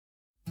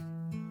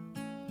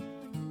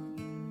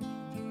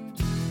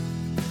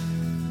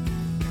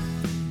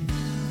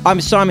I'm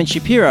Simon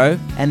Shapiro,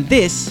 and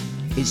this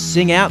is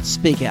Sing Out,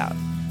 Speak Out.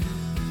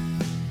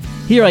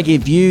 Here I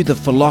give you the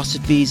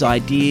philosophies,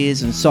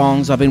 ideas, and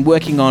songs I've been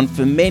working on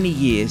for many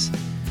years,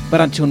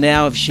 but until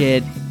now I've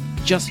shared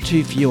just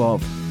too few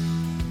of,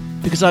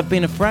 because I've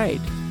been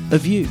afraid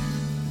of you.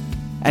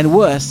 And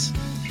worse,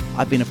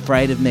 I've been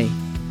afraid of me.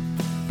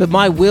 But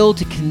my will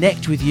to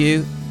connect with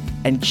you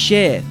and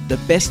share the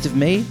best of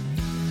me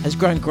has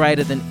grown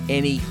greater than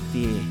any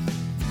fear.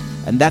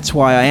 And that's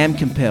why I am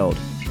compelled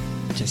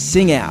to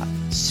sing out,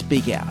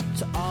 speak out.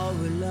 To all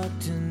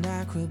reluctant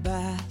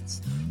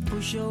acrobats,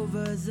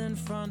 pushovers in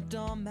front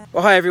on ma-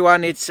 Well, hi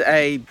everyone, it's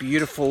a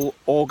beautiful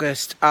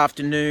August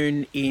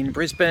afternoon in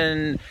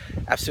Brisbane.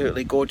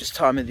 Absolutely gorgeous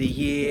time of the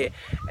year,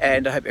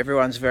 and I hope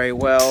everyone's very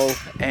well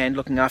and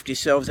looking after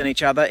yourselves and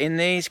each other in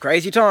these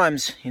crazy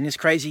times, in this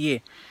crazy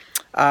year.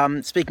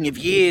 Speaking of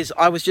years,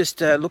 I was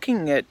just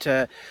looking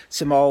at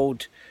some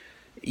old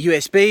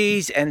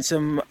USBs and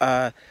some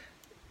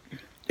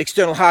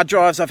external hard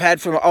drives I've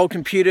had from old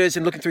computers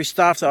and looking through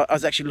stuff. So I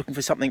was actually looking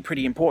for something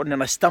pretty important,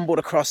 and I stumbled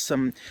across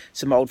some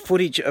old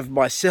footage of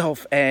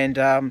myself and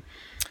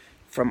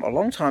from a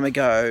long time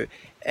ago,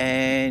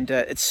 and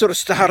it sort of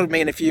startled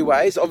me in a few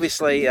ways.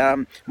 Obviously,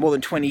 more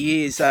than 20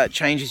 years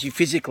changes you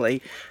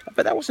physically,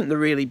 but that wasn't the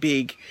really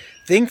big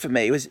thing for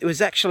me. It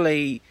was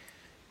actually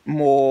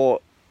more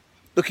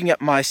looking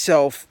at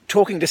myself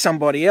talking to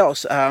somebody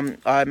else.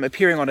 I'm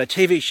appearing on a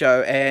TV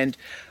show, and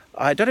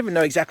I don't even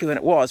know exactly when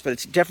it was, but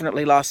it's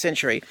definitely last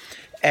century.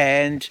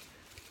 And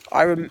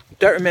I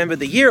don't remember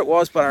the year it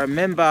was, but I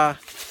remember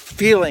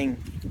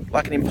feeling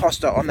like an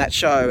imposter on that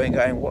show and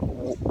going,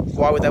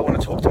 why would they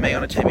want to talk to me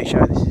on a TV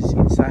show? This is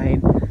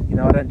insane. You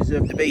know, I don't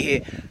deserve to be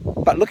here.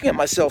 But looking at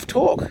myself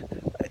talk,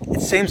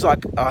 it seems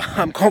like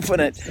I'm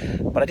confident,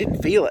 but I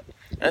didn't feel it.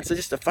 And it's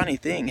just a funny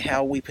thing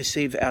how we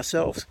perceive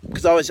ourselves,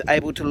 because I was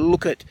able to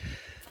look at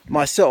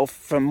myself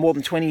from more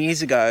than 20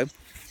 years ago,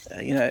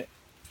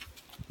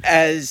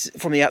 as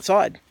from the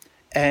outside,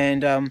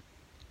 and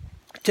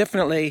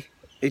definitely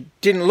it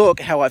didn't look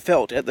how I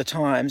felt at the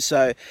time.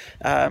 So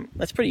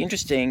that's pretty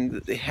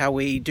interesting how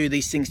we do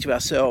these things to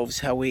ourselves,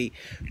 how we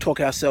talk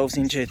ourselves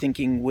into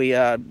thinking we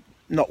are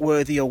not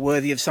worthy or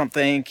worthy of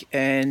something,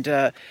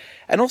 and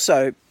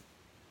also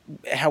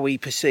how we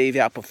perceive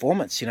our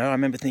performance. I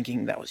remember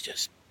thinking that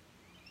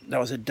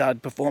was a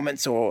dud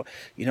performance, or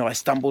I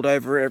stumbled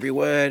over every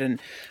word. And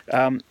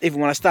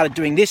even when I started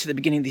doing this at the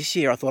beginning of this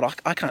year, I thought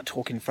I can't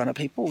talk in front of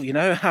people.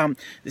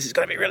 This is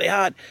going to be really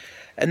hard.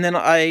 And then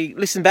I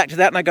listen back to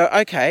that and I go,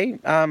 okay,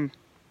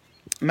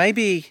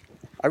 maybe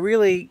I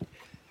really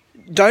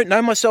don't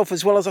know myself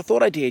as well as I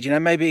thought I did.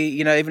 Maybe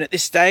even at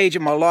this stage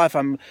in my life,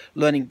 I'm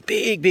learning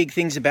big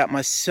things about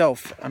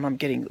myself, and I'm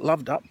getting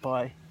loved up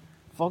by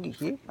Foggy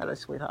here. Hello,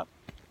 sweetheart.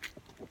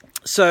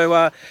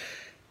 So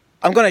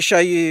I'm going to show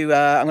you,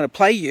 I'm going to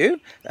play you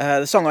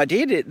the song I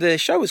did. The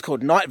show was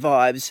called Night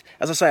Vibes.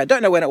 As I say, I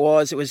don't know when it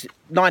was. It was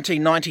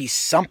 1990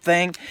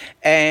 something.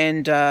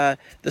 And the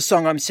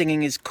song I'm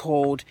singing is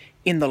called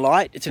In the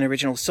Light. It's an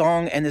original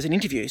song, and there's an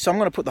interview. So I'm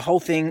going to put the whole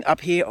thing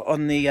up here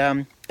on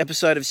the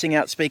episode of Sing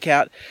Out, Speak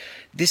Out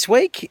this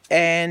week.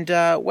 And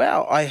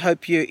wow, I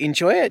hope you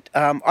enjoy it.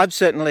 I've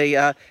certainly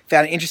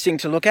found it interesting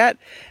to look at.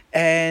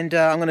 And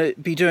I'm going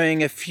to be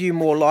doing a few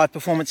more live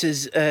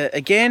performances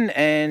again,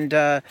 and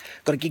got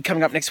a gig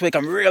coming up next week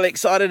I'm really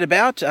excited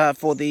about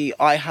for the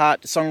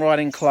iHeart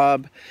Songwriting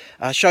Club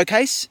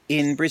showcase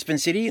in Brisbane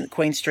City, in the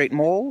Queen Street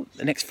Mall,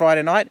 the next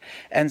Friday night.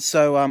 And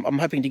so I'm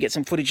hoping to get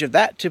some footage of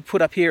that to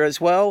put up here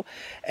as well.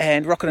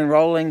 And Rockin' and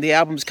Rolling, the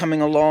album's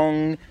coming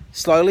along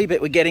slowly,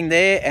 but we're getting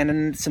there, and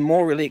then some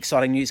more really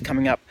exciting news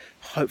coming up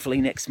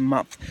hopefully next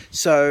month.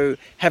 So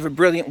have a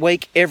brilliant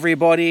week,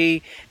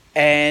 everybody,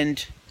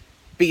 and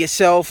be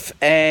yourself,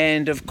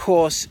 and of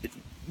course,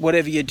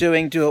 whatever you're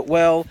doing, do it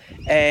well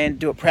and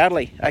do it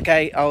proudly.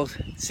 Okay, I'll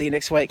see you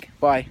next week.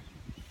 Bye.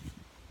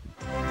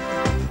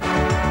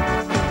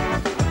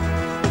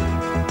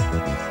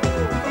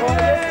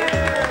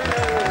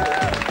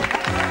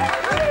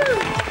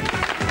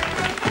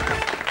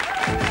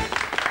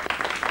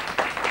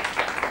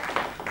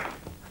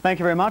 Thank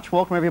you very much.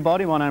 Welcome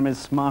everybody. My name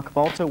is Mark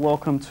Bolter.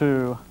 Welcome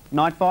to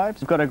Night Vibes.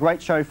 We've got a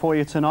great show for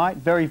you tonight,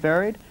 very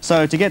varied.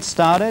 So to get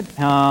started,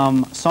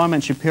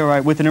 Simon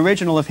Shapiro with an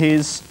original of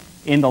his,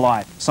 In the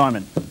Light.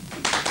 Simon.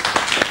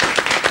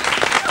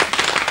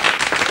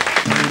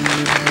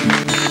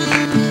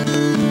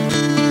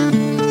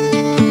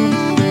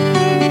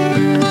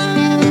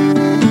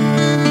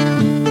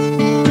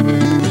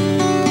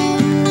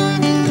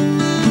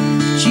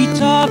 She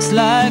talks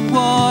like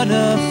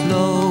water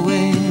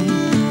flowing,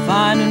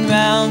 fine and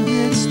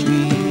rounded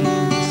streams.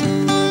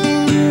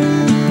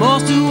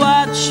 Most of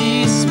what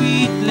she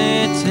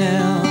sweetly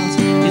tells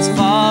is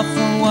far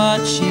from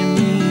what she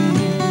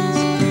means.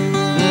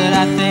 But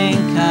I think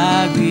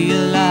I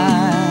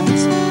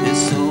realize there's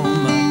so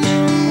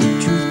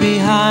much truth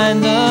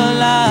behind the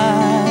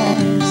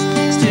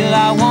lies. Still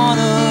I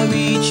wanna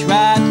reach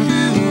right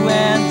through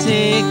and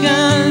take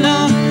a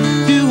look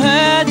through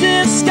her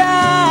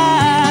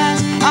disguise.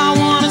 I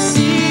wanna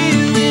see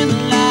you in the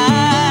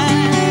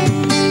light.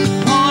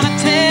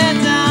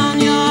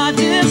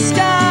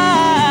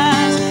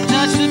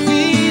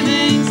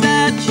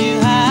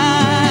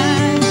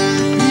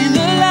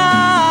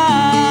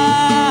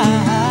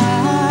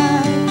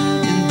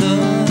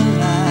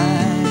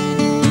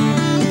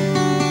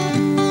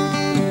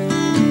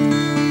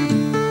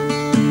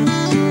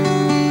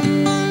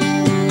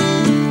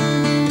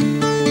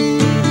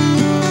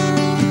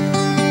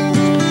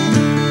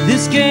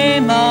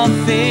 game of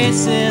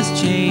faces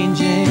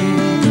changing,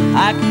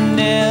 I can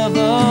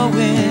never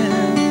win.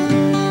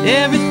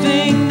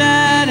 Everything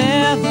that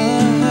ever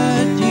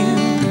hurt you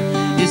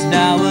is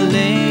now a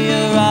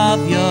layer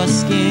of your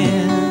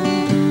skin.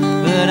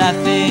 But I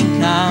think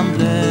I'm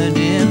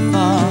learning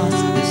fast.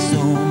 There's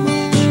so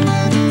much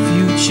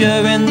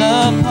future in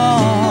the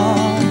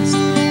past.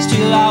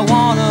 Still I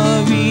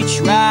wanna reach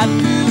right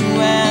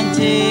through and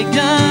take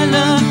a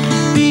look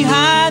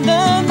behind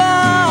the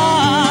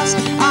mask.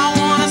 I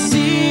wanna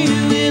see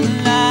you in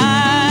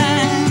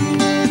light,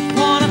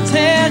 wanna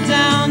tear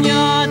down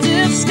your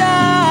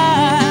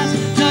disguise,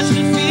 touch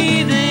the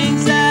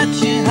feelings that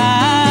you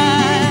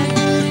hide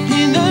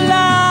in the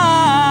light.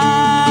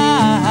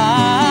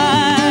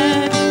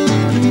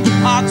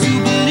 Hard to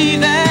believe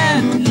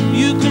that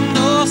you can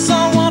know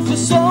someone for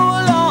so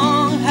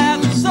long,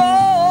 have them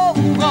so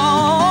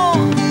wrong.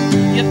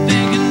 You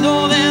think you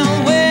know them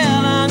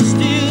well and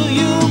still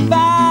you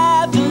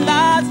buy the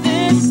lies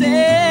they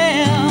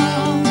sell.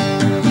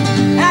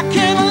 How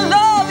can I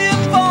love you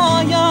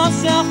for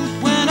yourself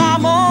when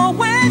I'm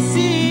always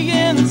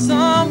seeing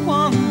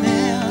someone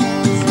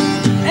else?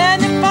 And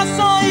if I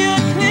saw you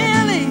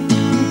clearly,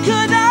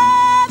 could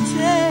I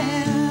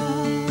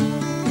tell?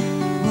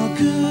 What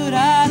could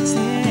I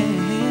tell?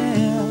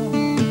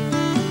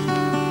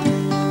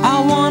 I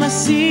wanna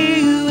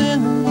see you in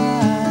the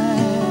light.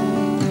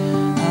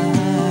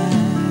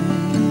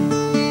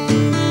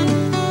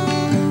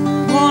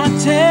 Wanna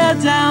tear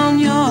down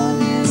your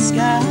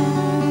disguise.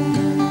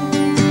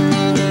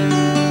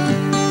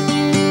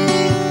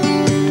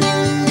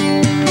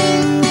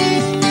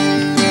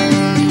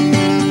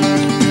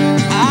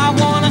 I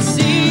wanna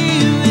see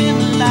you in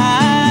the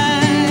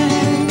light.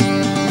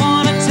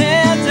 Wanna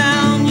tear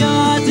down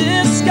your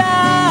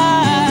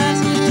disguise.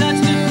 Touch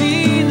the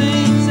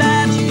feelings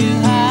that you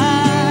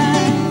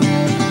hide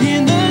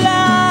in the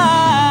light.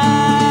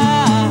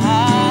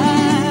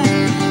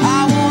 I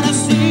wanna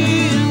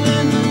see you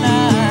in the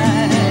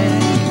light.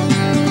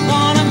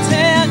 Wanna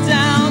tear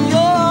down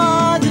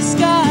your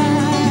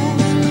disguise.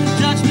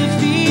 Touch the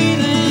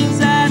feelings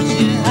that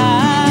you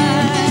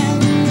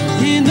hide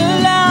in the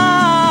light.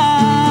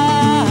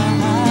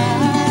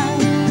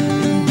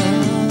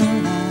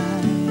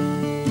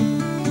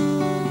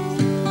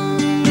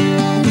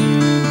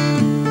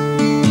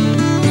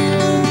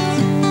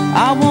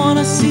 I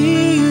wanna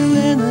see you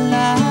in the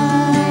light.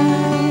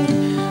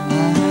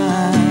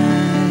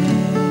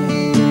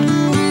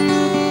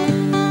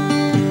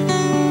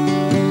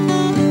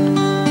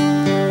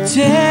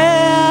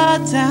 Tear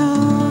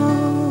down.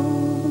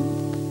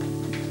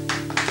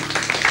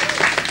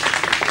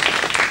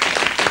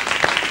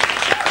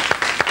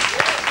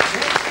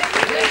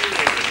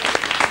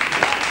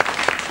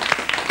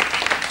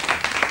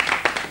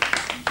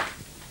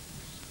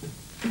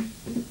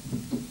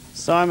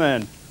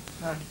 Simon.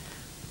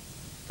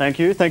 Thank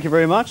you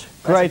very much.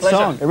 Great pleasure.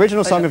 song,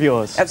 original song Pleasure. of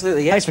yours.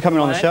 Absolutely, yeah. Thanks for coming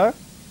on the show.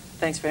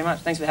 Thanks very much.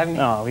 Thanks for having me.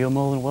 Oh, you're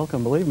more than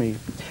welcome, believe me.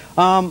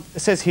 It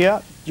says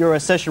here, you're a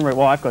session,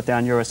 well, I've got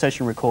down, you're a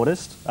session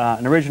recordist,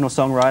 an original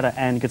songwriter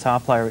and guitar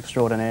player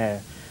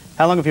extraordinaire.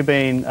 How long have you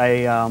been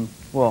a,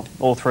 well,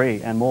 all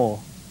three and more?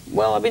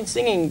 Well, I've been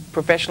singing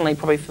professionally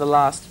probably for the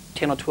last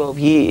 10 or 12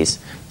 years.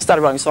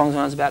 Started writing songs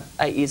when I was about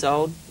 8 years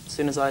old, as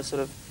soon as I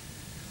sort of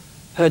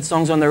heard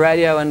songs on the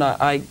radio, and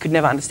I could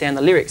never understand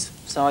the lyrics.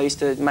 So I used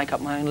to make up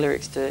my own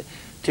lyrics to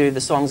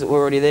the songs that were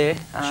already there.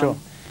 Sure.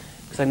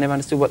 Because I never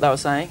understood what they were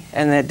saying.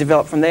 And it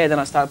developed from there. Then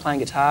I started playing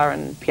guitar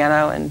and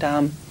piano,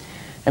 and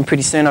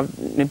pretty soon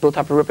I've built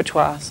up a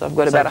repertoire. So I've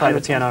got So about play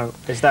 100 the piano,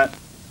 is that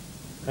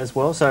as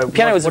well? So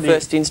Piano was the what do you-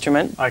 first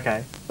instrument.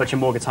 Okay, but you're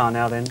more guitar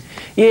now then?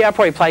 Yeah, I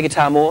probably play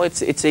guitar more.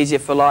 It's easier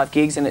for live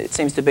gigs, and it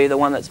seems to be the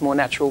one that's more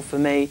natural for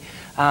me.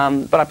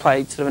 But I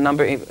play sort of a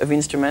number of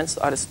instruments.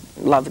 I just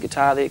love the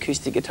guitar. The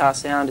acoustic guitar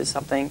sound is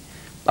something.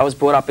 I was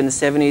brought up in the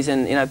 70s,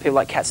 and you know, people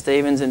like Cat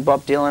Stevens and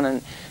Bob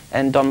Dylan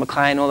and Don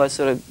McLean, all those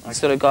sort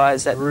of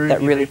guys that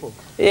really, people.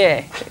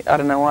 yeah, I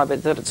don't know why,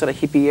 but that sort of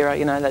hippie era,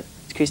 you know, that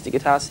acoustic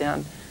guitar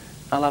sound,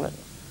 I love it.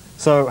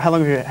 So how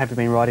long have you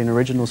been writing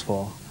originals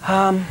for?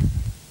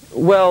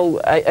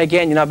 Well,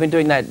 again, you know, I've been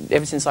doing that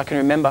ever since I can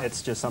remember.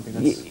 It's just something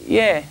that's...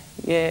 Yeah,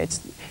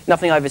 it's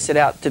nothing I ever set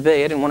out to be.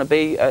 I didn't want to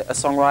be a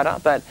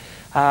songwriter, but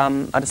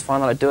I just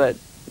find that I do it,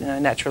 you know,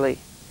 naturally.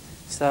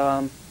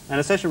 So. And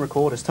a session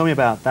recordist, tell me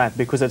about that,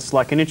 because it's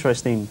like an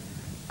interesting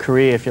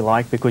career, if you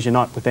like, because you're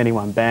not with any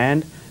one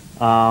band.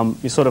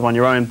 You're sort of on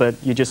your own,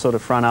 but you just sort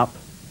of front up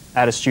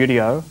at a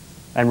studio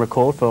and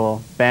record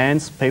for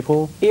bands,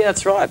 people. Yeah,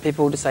 that's right.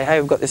 People just say, hey,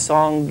 we've got this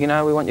song, you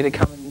know, we want you to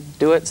come and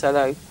do it. So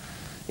they,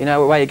 you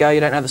know, away you go, you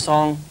don't know the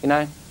song, you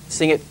know,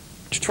 sing it,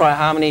 try a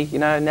harmony, you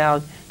know,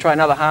 now try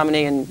another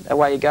harmony, and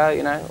away you go,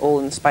 you know, all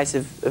in the space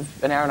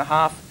of an hour and a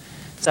half.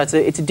 So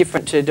it's a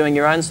different to doing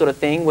your own sort of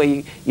thing,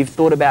 where you've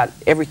thought about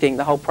everything,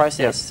 the whole process.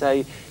 Yep.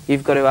 So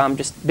you've got to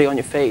just be on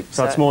your feet.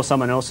 So it's more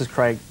someone else's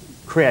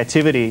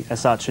creativity as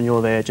such, and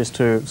you're there just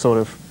to sort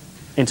of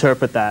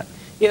interpret that.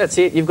 Yeah, that's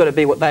it. You've got to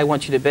be what they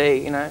want you to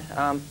be, you know.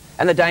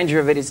 And the danger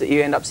of it is that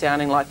you end up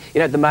sounding like, you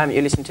know, at the moment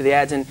you listen to the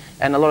ads, and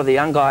a lot of the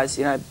young guys,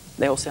 you know,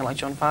 they all sound like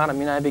John Farnham,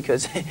 you know,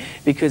 because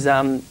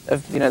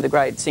of, you know, the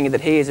great singer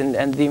that he is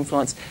and the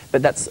influence.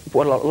 But that's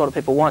what a lot of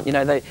people want, you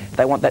know,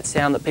 they want that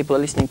sound that people are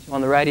listening to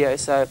on the radio.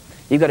 So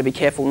you've got to be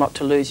careful not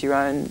to lose your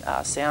own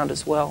sound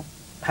as well.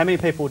 How many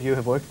people do you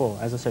have worked for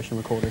as a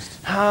session recordist?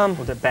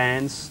 Was it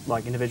bands,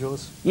 like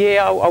individuals?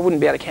 Yeah, I wouldn't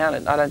be able to count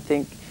it. I don't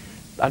think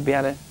I'd be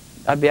able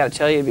to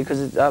tell you,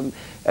 because over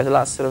the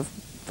last sort of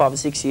 5 or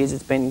 6 years,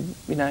 it's been,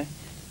 you know,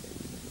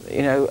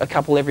 a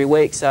couple every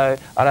week. So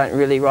I don't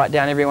really write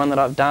down everyone that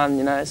I've done,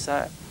 you know.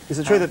 So is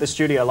it true that the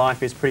studio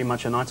life is pretty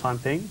much a nighttime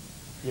thing?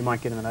 You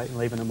might get in at 8 and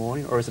leave in the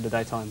morning, or is it a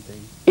daytime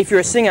thing? If you're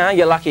a singer,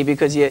 you're lucky,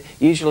 because you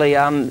usually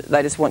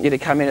they just want you to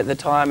come in at the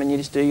time and you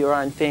just do your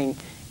own thing.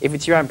 If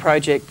it's your own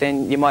project,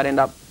 then you might end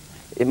up,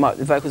 the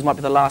vocals might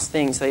be the last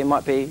thing, so you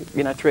might be,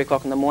 you know, 3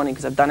 o'clock in the morning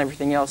because I've done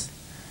everything else.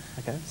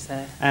 Okay.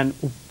 So. And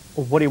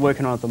what are you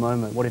working on at the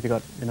moment? What have you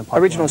got in the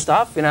pipeline? Original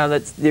stuff, you know,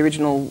 that's the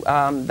original,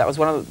 that was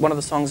one of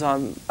the songs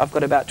I've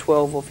got about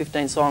 12 or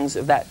 15 songs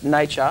of that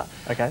nature.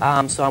 Okay.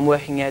 So I'm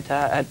working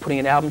at putting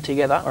an album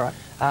together. All right.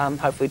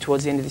 Hopefully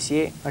towards the end of this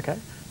year. Okay.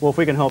 Well, if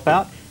we can help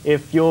out,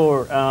 if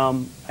you're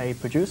a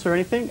producer or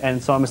anything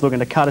and Simon's looking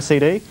to cut a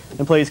CD,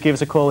 then please give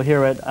us a call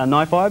here at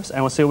Night Vibes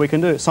and we'll see what we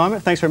can do. Simon,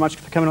 thanks very much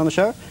for coming on the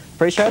show.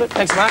 Appreciate it.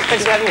 Thanks, Mark.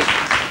 Thanks for having me.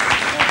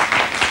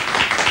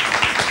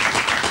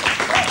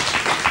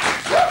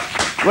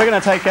 We're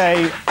going to take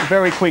a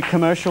very quick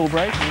commercial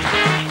break.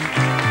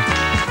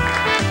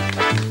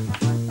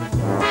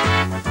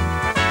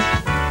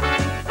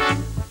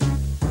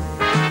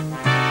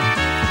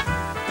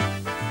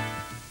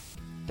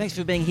 Thanks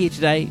for being here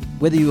today.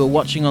 Whether you are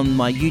watching on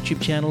my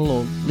YouTube channel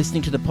or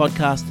listening to the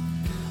podcast,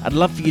 I'd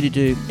love for you to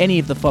do any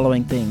of the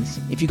following things.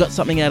 If you got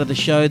something out of the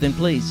show, then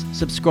please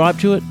subscribe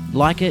to it,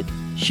 like it,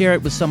 share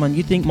it with someone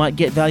you think might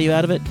get value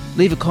out of it,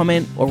 leave a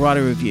comment or write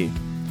a review.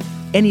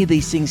 Any of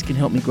these things can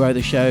help me grow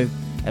the show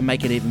and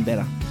make it even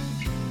better.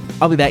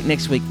 I'll be back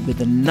next week with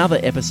another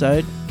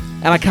episode,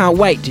 and I can't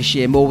wait to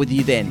share more with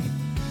you then.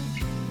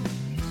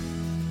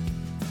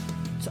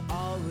 To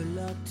all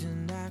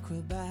reluctant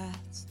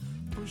acrobats,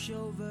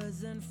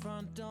 pushovers and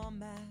front door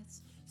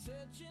mats,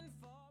 searching for